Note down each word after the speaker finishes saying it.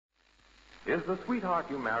Is the sweetheart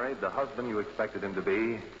you married the husband you expected him to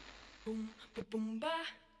be? Boom, ba, boom, ba.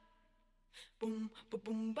 Boom, ba,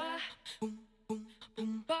 boom, ba. Boom, boom,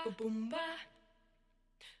 boom, ba, boom, ba.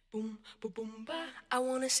 Boom, ba, boom, ba. I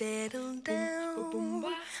wanna settle down. Boom, ba, boom,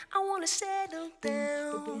 ba. I wanna settle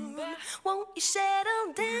down. Boom, ba, boom, ba. Won't you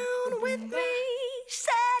settle down with me?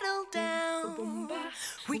 Settle down. Boom, boom, ba.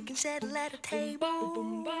 We can settle at a table.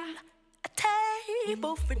 Boom, ba. A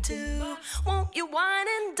table for two. Won't you wine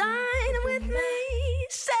and dine with me?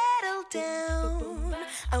 Settle down.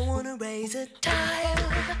 I wanna raise a child.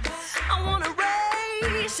 I wanna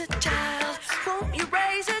raise a child. Won't you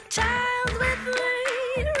raise a child with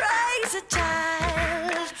me? Raise a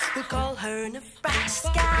child. We'll call her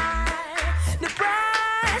Nebraska.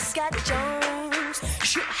 Nebraska Jones.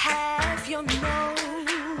 She'll have your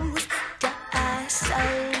nose. Just so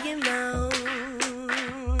you know.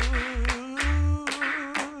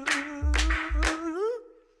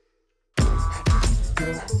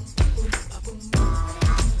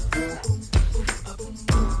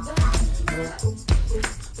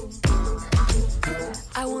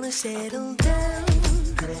 I wanna settle down.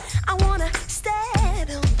 I wanna